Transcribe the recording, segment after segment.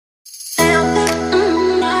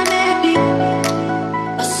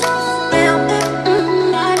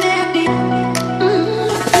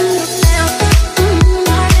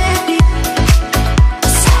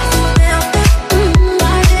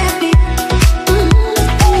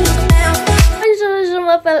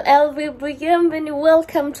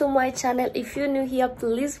welcome to my channel. If you're new here,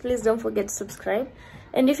 please don't forget to subscribe,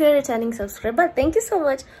 and if you're a returning subscriber, thank you so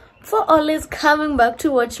much for always coming back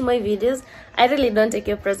to watch my videos. I really don't take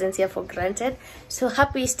your presence here for granted. So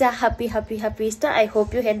happy Easter, happy Easter. I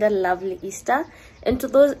hope you had a lovely Easter, and to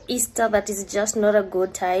those Easter that is just not a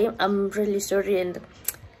good time, I'm really sorry, and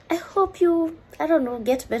I hope you, I don't know,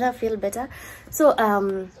 get better, feel better. So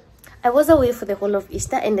I was away for the whole of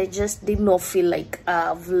Easter, and I just did not feel like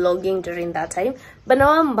vlogging during that time. But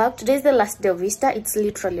now I'm back. Today is the last day of Easter. It's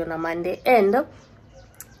literally on a Monday, and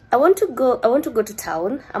I want to go to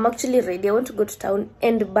town. I'm actually ready. I want to go to town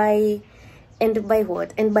and buy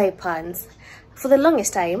what? And buy pans. For the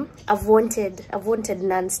longest time, I've wanted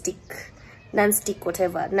non-stick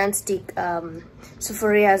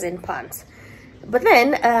sufurias and pans. But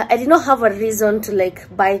then I did not have a reason to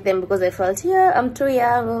like buy them, because I felt, yeah, I'm too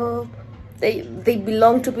young. They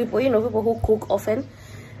belong to people, you know, people who cook often.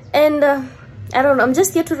 And I don't know, I'm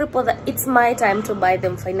just here to report that it's my time to buy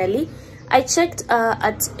them finally. I checked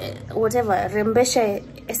at whatever, Rembeshe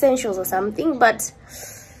Essentials or something, but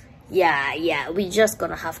yeah, we're just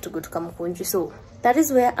gonna have to go to Kamukunji. So that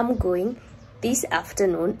is where I'm going this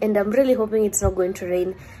afternoon, and I'm really hoping it's not going to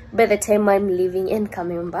rain by the time I'm leaving and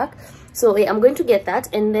coming back. So yeah, I'm going to get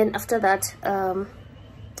that, and then after that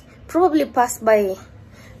probably pass by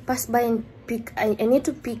and pick, I need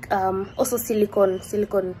to pick also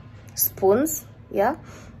silicone spoons. Yeah,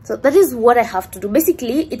 so that is what I have to do.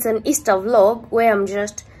 Basically, it's an Easter vlog where I'm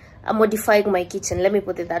modifying my kitchen, let me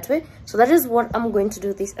put it that way. So that is what I'm going to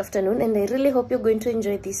do this afternoon, and I really hope you're going to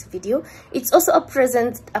enjoy this video. It's also a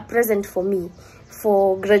present for me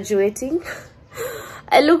for graduating.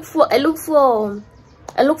 I look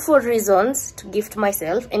for reasons to gift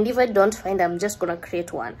myself, and if I don't find, I'm just gonna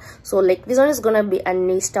create one. So like this one is gonna be an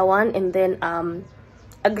Easter one, and then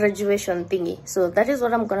a graduation thingy. So that is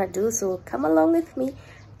what I'm gonna do. So come along with me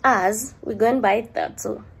as we go and buy that.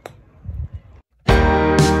 So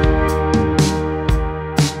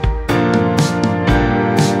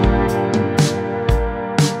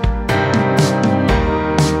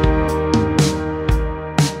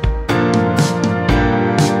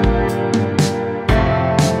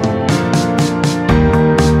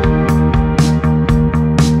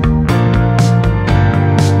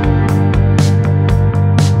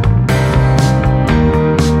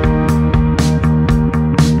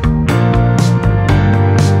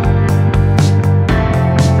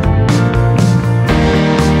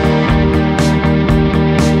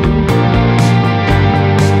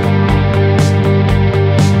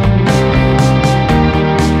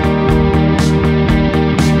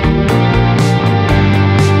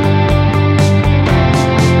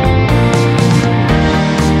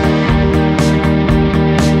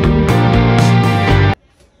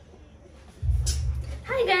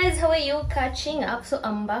catching up. So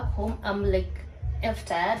I'm back home. I'm like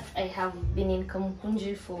tired. I have been in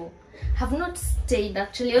Kamukunji have not stayed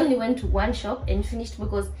actually. I only went to one shop and finished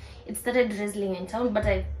because it started drizzling in town, but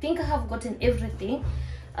I think I have gotten everything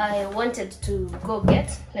I wanted to go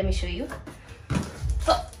get. Let me show you.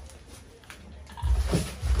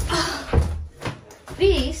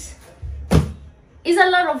 This is a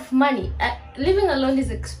lot of money. Living alone is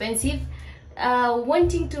expensive.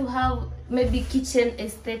 Wanting to have maybe kitchen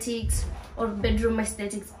aesthetics or bedroom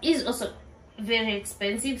aesthetics is also very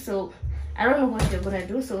expensive. So I don't know what you're gonna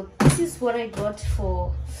do. So this is what I got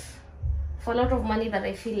for a lot of money that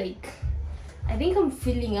I feel like, I think I'm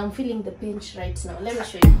feeling the pinch right now. Let me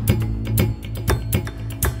show you.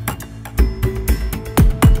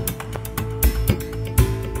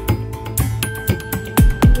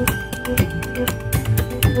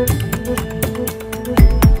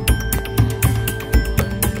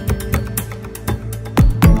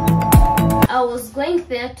 I was going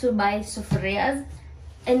there to buy sufurias,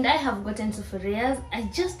 and I have gotten sufurias. I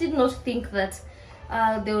just did not think that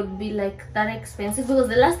they would be like that expensive, because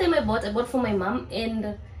the last time I bought for my mom,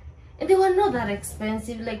 and they were not that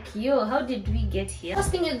expensive. Like, yo, how did we get here?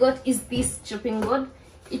 First thing I got is this chopping board.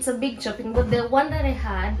 It's a big chopping board. The one that I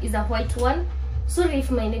had is a white one. Sorry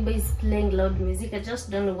if my neighbor is playing loud music. I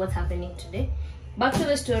just don't know what's happening today. Back to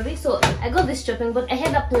the story. So I got this chopping board. I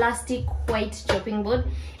had a plastic white chopping board,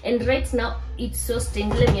 and right now it's so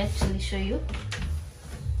stained. Let me actually show you.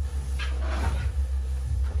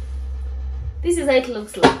 This is how it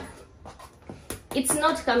looks like. It's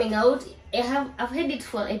not coming out. I've had it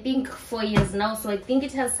for I think 4 years now, so I think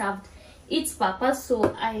it has served its purpose.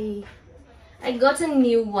 So I got a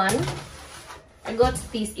new one. I got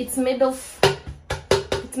this. It's made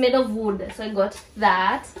of wood, so I got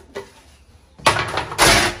that.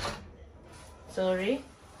 Sorry.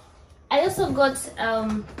 I also got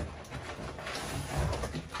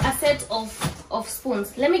a set of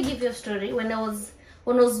spoons. Let me give you a story. When I was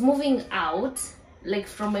moving out, like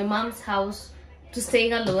from my mom's house to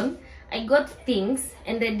staying alone, I got things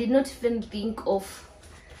and I did not even think of,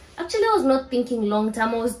 actually I was not thinking long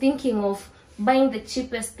term. I was thinking of buying the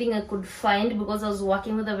cheapest thing I could find because I was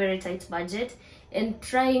working with a very tight budget and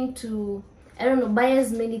trying to, I don't know, buy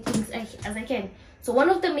as many things as I can. So one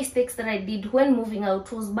of the mistakes that I did when moving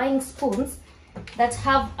out was buying spoons that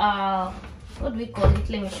have what do we call it?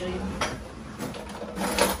 Let me show you.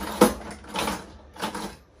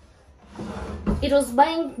 It was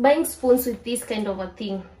buying spoons with this kind of a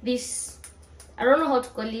thing. This, I don't know how to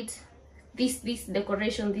call it. This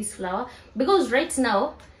decoration, this flower, because right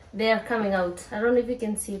now they are coming out. I don't know if you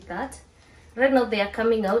can see that. Right now they are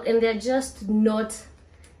coming out and they're just not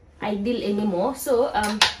ideal anymore. So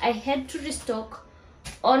I had to restock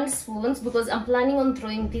on spoons because I'm planning on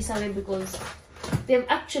throwing this away because they've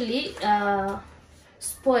actually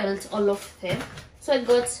spoiled all of them. So I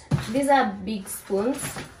got, these are big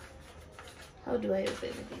spoons. How do I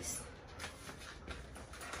open this?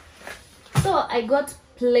 So I got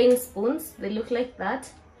plain spoons. They look like that.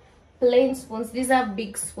 Plain spoons. These are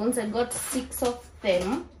big spoons. I got 6 of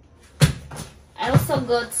them. I also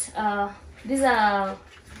got these are,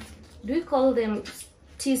 do we call them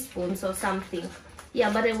teaspoons or something?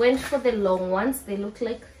 Yeah, but I went for the long ones. They look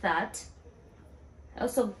like that. I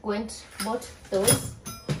also bought those.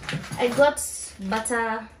 I got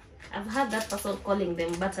butter. I've heard that person calling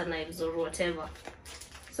them butter knives or whatever.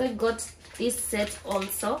 So I got this set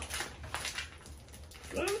also.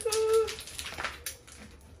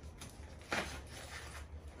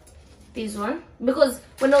 This one, because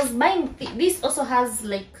when I was buying this also has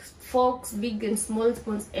like forks, big and small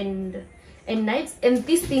spoons and knives, and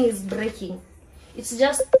this thing is breaking. It's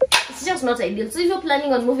just not ideal. So if you're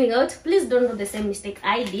planning on moving out, please don't do the same mistake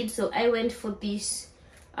I did. So I went for these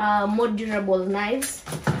more durable knives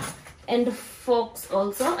and forks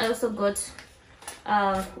also. I also got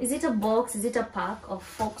is it a box, is it a pack of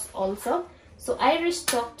forks also? So I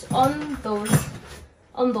restocked on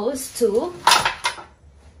those too.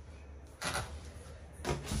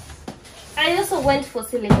 I also went for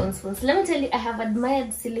silicone spoons. Let me tell you, I have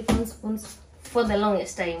admired silicone spoons for the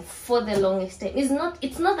longest time. It's not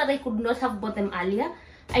that I could not have bought them earlier.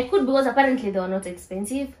 I could, because apparently they were not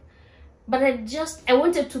expensive. But I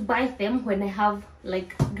wanted to buy them when I have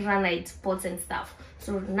like granite pots and stuff.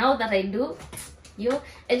 So now that I do,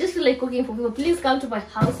 I just feel like cooking for people. Please come to my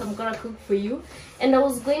house, I'm gonna cook for you. And I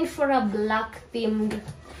was going for a black themed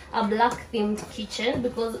kitchen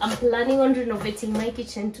because I'm planning on renovating my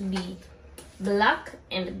kitchen to be black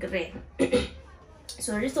and gray.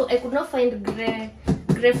 Sorry, so I could not find gray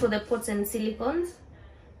for the pots and silicones.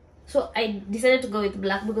 So I decided to go with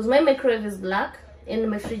black because my microwave is black and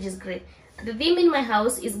my fridge is gray. The theme in my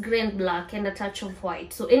house is gray and black and a touch of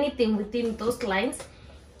white. So anything within those lines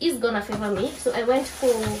is gonna favor me. So I went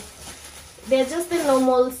for, they're just the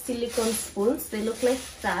normal silicone spoons. They look like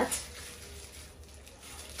that.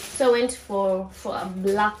 So I went for a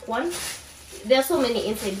black one. There are so many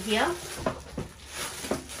inside here.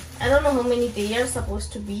 I don't know how many they are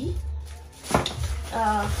supposed to be.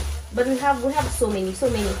 But we have so many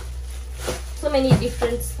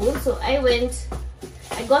different spoons. So I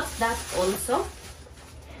got that also.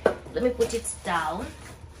 Let me put it down.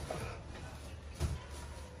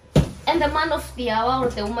 And the man of the hour or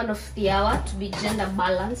the woman of the hour, to be gender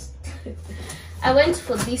balanced, I went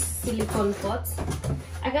for these silicone pots.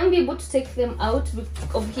 I can't be able to take them out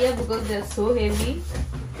of here because they're so heavy.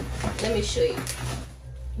 Let me show you.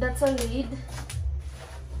 That's a lid.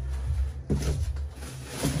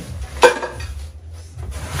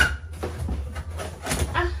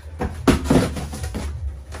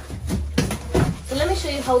 So let me show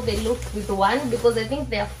you how they look with one, because I think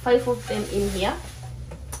there are 5 of them in here.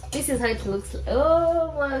 This is how it looks.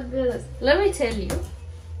 Oh my goodness. Let me tell you.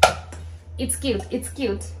 It's cute.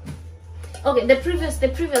 Okay, the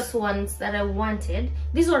previous ones that I wanted,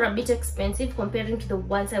 these were a bit expensive comparing to the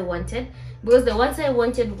ones I wanted, because the ones I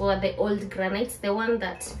wanted were the old granites, the one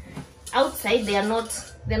that outside they're not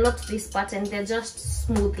this pattern, they're just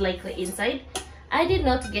smooth like the inside. I did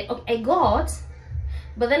not get, okay, I got,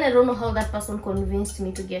 but then I don't know how that person convinced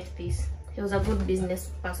me to get this. He was a good business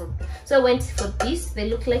person. So I went for this. They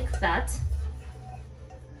look like that.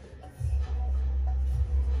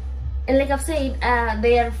 And like I've said,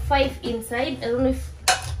 there are 5 inside. I don't know if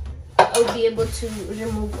I'll be able to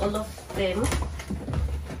remove all of them.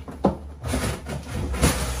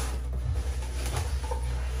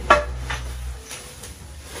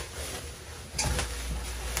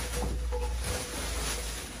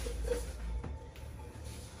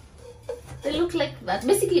 They look look like that.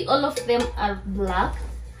 Basically all of them are black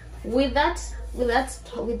with that,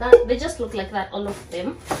 they just look like that, all of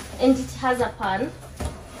them. And it has a pan,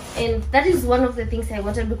 and that is one of the things I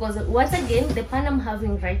wanted, because once again, the pan I'm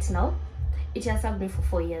having right now, it has served me for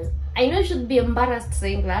 4 years. I know I should be embarrassed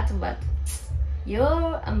saying that, but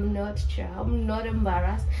yo, I'm not sure. I'm not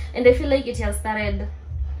embarrassed. And I feel like it has started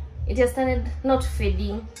not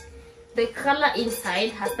fading. The color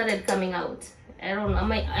inside has started coming out. I don't know,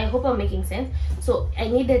 I hope I'm making sense. So I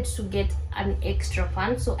needed to get an extra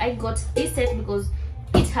pan, so I got this set because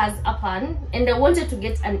it has a pan, and I wanted to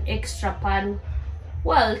get an extra pan.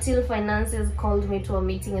 Well, till finances called me to a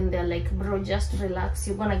meeting and they're like, bro, just relax,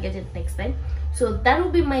 you're gonna get it next time. So that will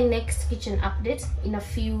be my next kitchen update in a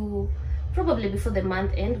few, probably before the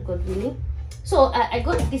month end, God willing. So I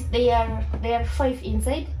got this. They are 5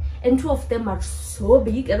 inside, and 2 of them are so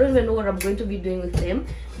big. I don't even know what I'm going to be doing with them,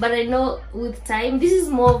 but I know with time, this is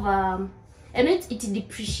more of I know it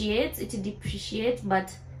depreciates,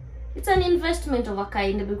 but it's an investment of a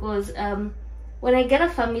kind, because when I get a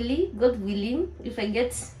family, God willing, if I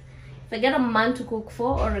get a man to cook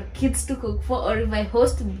for, or kids to cook for, or if I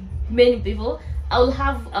host many people, I'll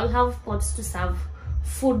have pots to serve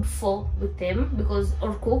food for with them, because,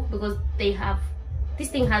 or cook, because they have, this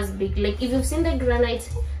thing has big, like if you've seen the granite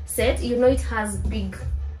set, you know it has big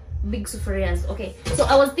sufurias. Okay, so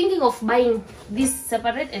I was thinking of buying this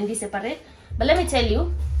separate and this separate, but let me tell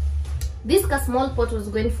you, this small pot was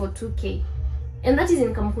going for 2K, and that is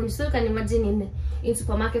in kamukunji, so you can imagine in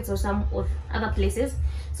supermarkets or some or other places.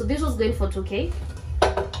 So this was going for 2K.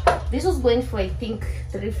 This was going for, I think,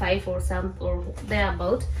 3.5 or some, or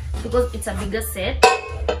thereabout, because it's a bigger set.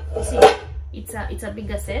 You see, it's a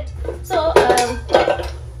bigger set. So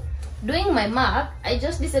doing my math, I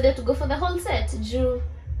just decided to go for the whole set.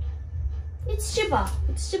 It's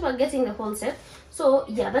cheaper getting the whole set. So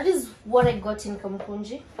yeah, that is what I got in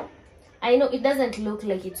kamukunji. I know it doesn't look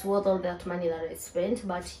like it's worth all that money that I spent,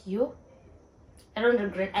 but I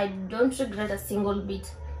don't regret a single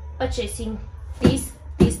bit purchasing this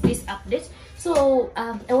update. So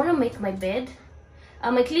I want to make my bed.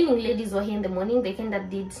 My cleaning ladies were here in the morning. They kind of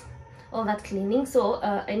did all that cleaning, so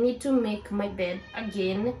I need to make my bed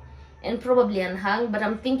again and probably unhang, but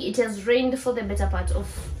I'm thinking it has rained for the better part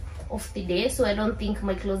of the day, so I don't think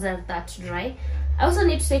my clothes are that dry. I also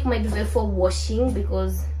need to take my duvet for washing,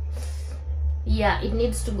 because yeah, it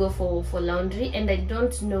needs to go for laundry, and I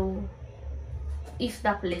don't know if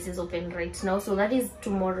that place is open right now, so that is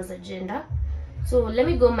tomorrow's agenda. So let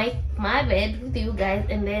me go make my bed with you guys,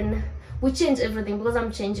 and then we change everything, because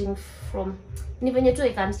I'm changing from I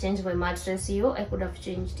can't change my mattress. I could have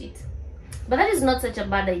changed it, but that is not such a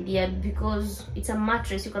bad idea, because it's a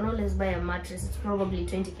mattress. You can always buy a mattress. It's probably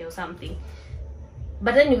 20K or something.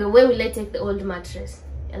 But anyway, where will I take the old mattress?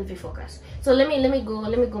 LV focus. So let me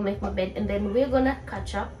go make my bed, and then we're gonna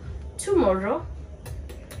catch up tomorrow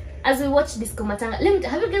as we watch Disco Matanga.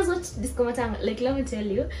 Have you guys watched Disco Matanga? Like, let me tell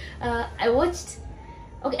you, I watched.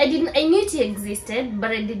 Okay, I knew it existed, but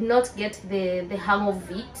I did not get the hang of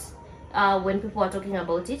it when people were talking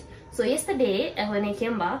about it. So yesterday, when I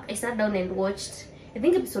came back, I sat down and watched, I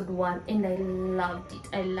think, episode 1, and I loved it.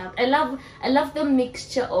 I love the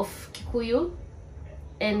mixture of Kikuyu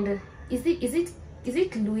and is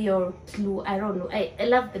it Louis or Clue? I don't know. I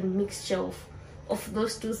love the mixture of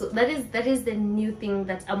those two. So that is the new thing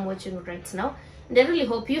that I'm watching right now, and I really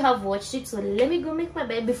hope you have watched it. So let me go make my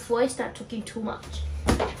bed before I start talking too much,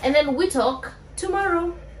 and then we talk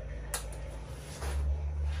tomorrow.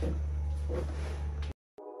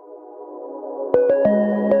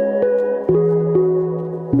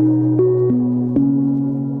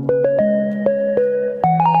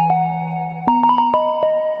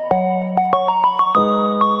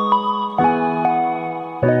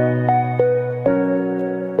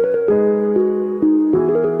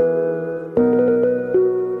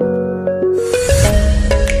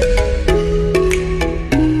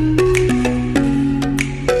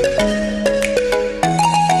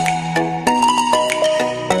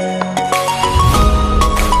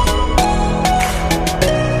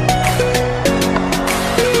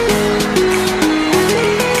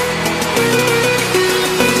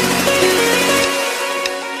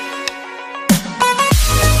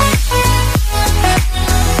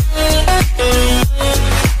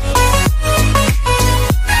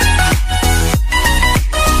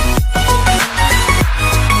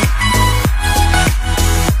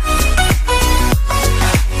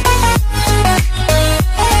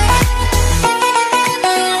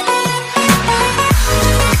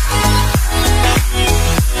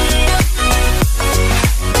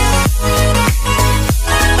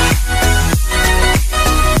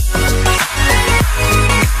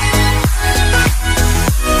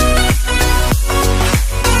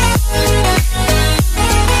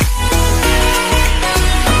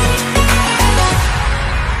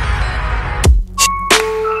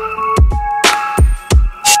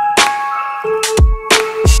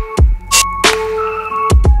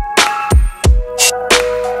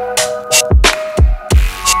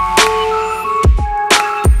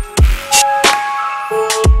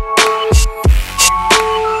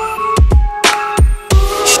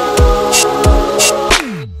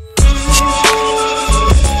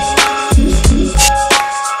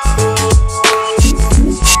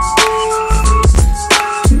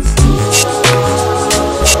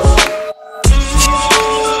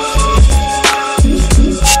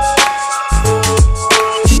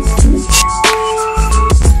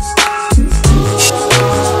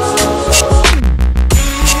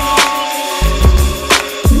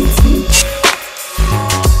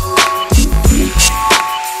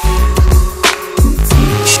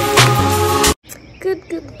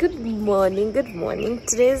 morning.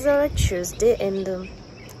 Today's Tuesday, and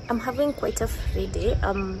I'm having quite a free day.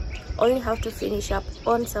 Only have to finish up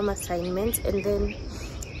on some assignments and then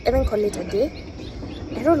call it a day.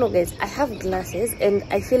 I don't know, guys. I have glasses and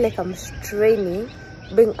I feel like I'm straining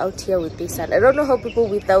being out here with this sun. I don't know how people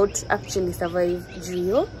without actually survive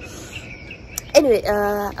Geo. Anyway,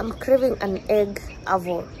 I'm craving an egg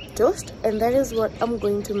avo toast, and that is what I'm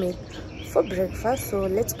going to make for breakfast. So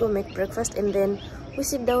let's go make breakfast, and then we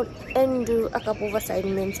sit down and do a couple of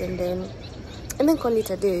assignments, and then call it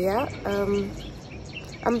a day. Yeah.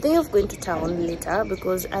 I'm thinking of going to town later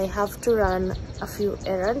because I have to run a few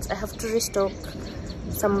errands. I have to restock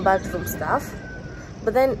some bathroom stuff,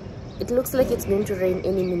 but then it looks like it's going to rain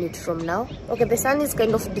any minute from now. Okay, the sun is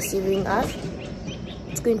kind of deceiving us.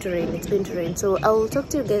 It's going to rain. So I'll talk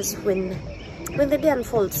to you guys when the day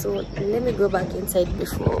unfolds. So let me go back inside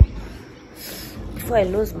before I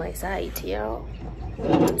lose my sight here.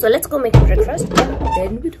 So let's go make breakfast and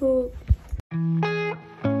then we talk.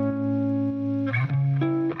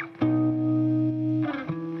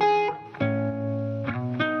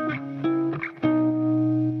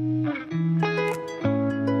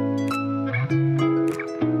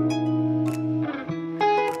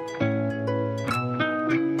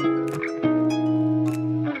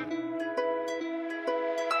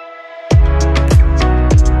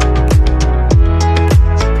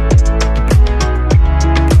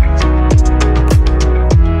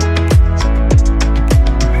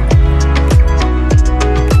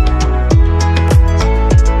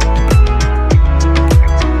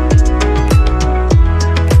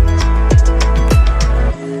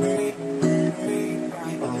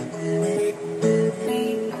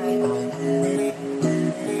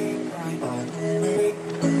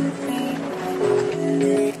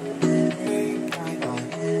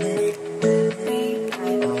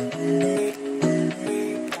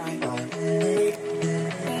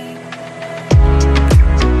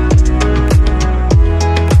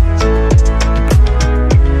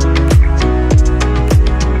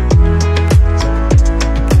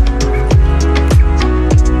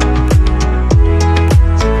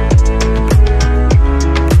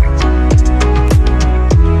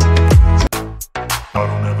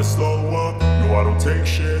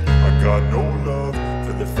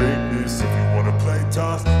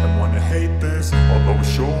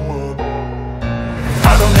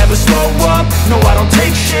 No, I don't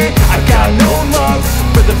take shit, I got no love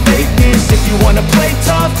for the fakeness. If you wanna play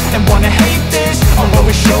tough and wanna hate this, I'll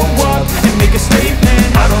always show up and make a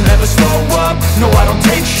statement. I don't ever slow up, no, I don't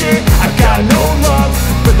take shit, I got no love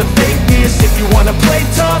for the fakeness. If you wanna play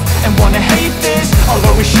tough and wanna hate this, I'll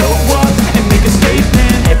always show up and make a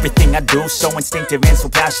statement. Everything I do so instinctive and so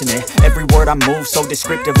passionate. Every word I move so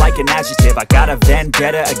descriptive like an adjective. I got a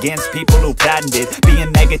vendetta against people who patented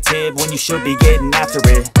being negative when you should be getting after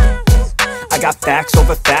it. I got facts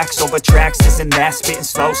over tracks, this and that. Spitting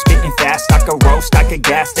slow, spitting fast, I could roast, I could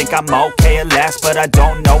gas. Think I'm okay at last, but I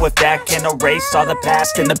don't know if that can erase all the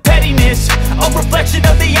past. And the pettiness, a reflection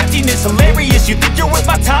of the emptiness. Hilarious, you think you're worth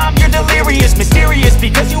my time, you're delirious. Mysterious,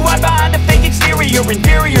 because you hide behind a fake exterior.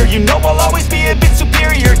 Inferior, you know I'll always be a bit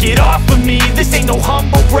superior. Get off of me, this ain't no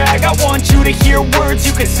humble brag. I want you to hear words,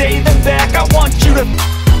 you can say them back. I want you to...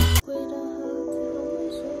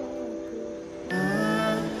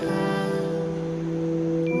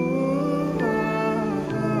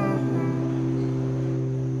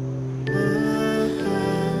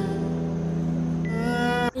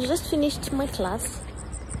 I just finished my class,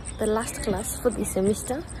 the last class for this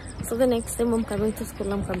semester. So the next time I'm coming to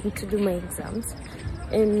school, I'm coming to do my exams,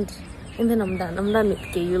 and then I'm done with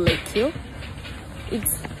KU. Like you,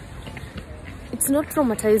 it's not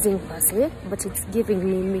traumatizing per se, but it's giving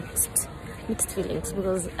me mixed feelings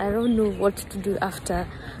because I don't know what to do after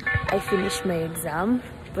I finish my exam.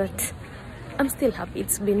 But I'm still happy.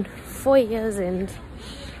 It's been 4 years, and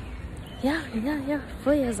yeah,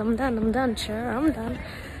 4 years. I'm done. Sure,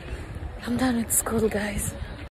 I'm done with school, guys.